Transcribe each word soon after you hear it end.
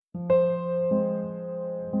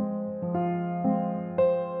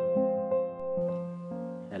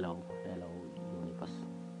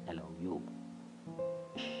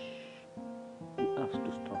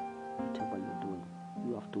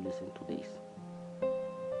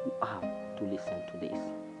You have to listen to this.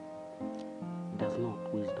 Does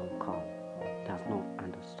not wisdom come? Does not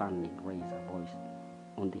understanding raise a voice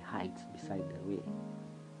on the heights beside the way?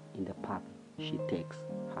 In the path she takes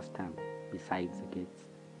her stand beside the gates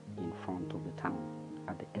in front of the town.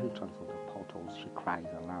 At the entrance of the portals she cries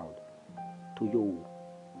aloud, to you,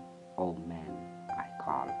 O men, I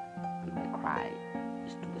call, and my cry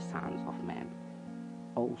is to the sons of men.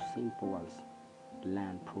 O simple ones,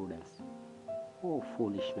 learn prudence. O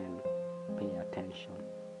foolish men, pay attention.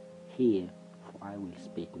 Hear, for I will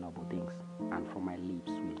speak noble things, and from my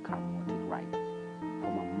lips will come what is right.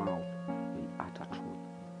 For my mouth will utter truth.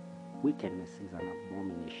 Wickedness is an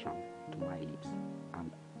abomination to my lips,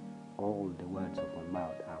 and all the words of my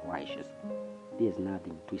mouth are righteous. There is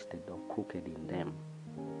nothing twisted or crooked in them.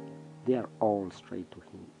 They are all straight to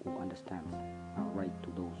him who understands, and right to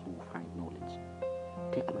those who find knowledge.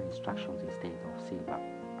 Take my instructions instead of silver,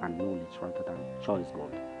 and knowledge rather than choice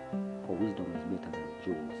gold, for wisdom is better than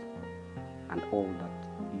jewels, and all that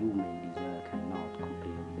you may desire cannot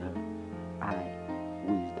compare with her. I,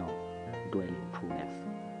 wisdom, dwell in prudence,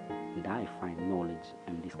 and I find knowledge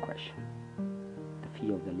and discretion. The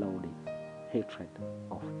fear of the Lord is hatred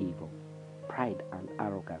of evil. Pride and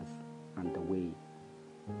arrogance and the way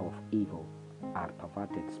of evil are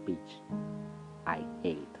perverted speech. I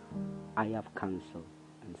hate. I have counsel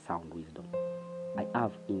and sound wisdom. I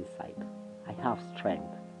have insight. I have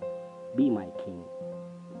strength. Be my king,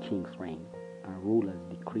 kings reign, and rulers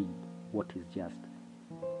decree what is just.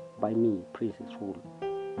 By me princes rule,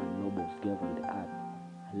 and nobles govern the earth.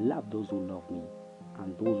 I love those who love me,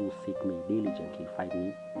 and those who seek me diligently find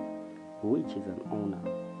me. Riches and honor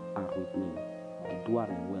are with me, I dwell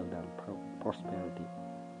in wealth and prosperity.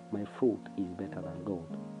 My fruit is better than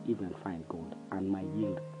gold, even fine gold, and my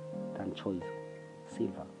yield than choice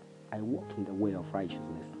silver. I walk in the way of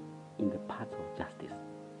righteousness, in the paths of justice,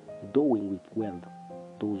 doing with wealth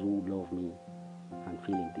those who love me and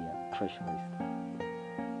filling their treasuries.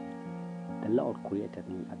 The Lord created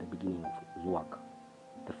me at the beginning of his work,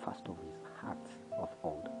 the first of his hearts of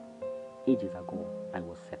old. Ages ago I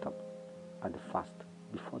was set up, at the first,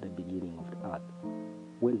 before the beginning of the earth.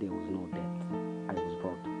 When there was no depth, I was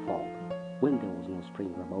brought forth. When there was no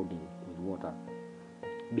springs abounding with water,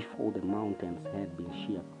 before the mountains had been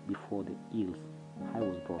shaped, before the hills, I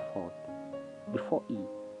was brought forth. Before he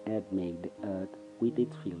had made the earth with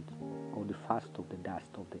its fields, or the first of the dust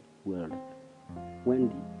of the world.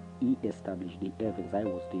 When he established the heavens, I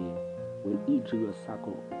was there. When he drew a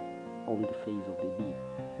circle on the face of the deep,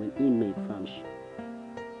 when he made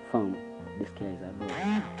firm the skies above,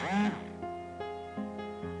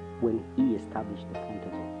 when he established the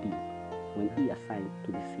fountains of deep, when he assigned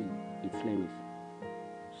to the sea its limits,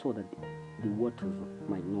 so that the waters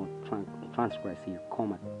might not transgress his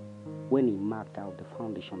command, when he marked out the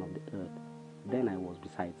foundation of the earth, then I was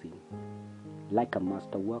beside him, like a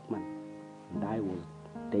master workman, and I was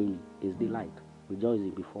daily his delight,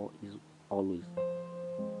 rejoicing before him always.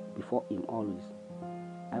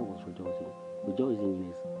 I was rejoicing in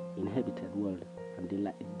his inhabited world, and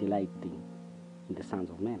delighting in the sons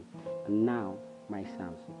of men. And now, my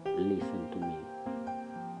sons, listen to me.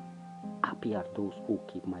 Happy are those who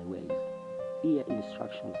keep my ways. Hear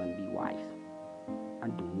instructions and be wise,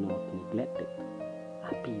 and do not neglect it.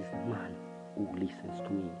 Happy is the man who listens to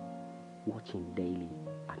me, watching daily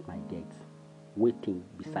at my gates, waiting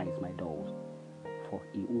beside my doors. For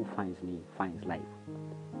he who finds me finds life,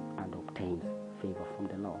 and obtains favor from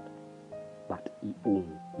the Lord. But he who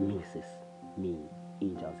misses me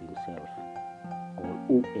injures himself. All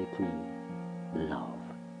who hate me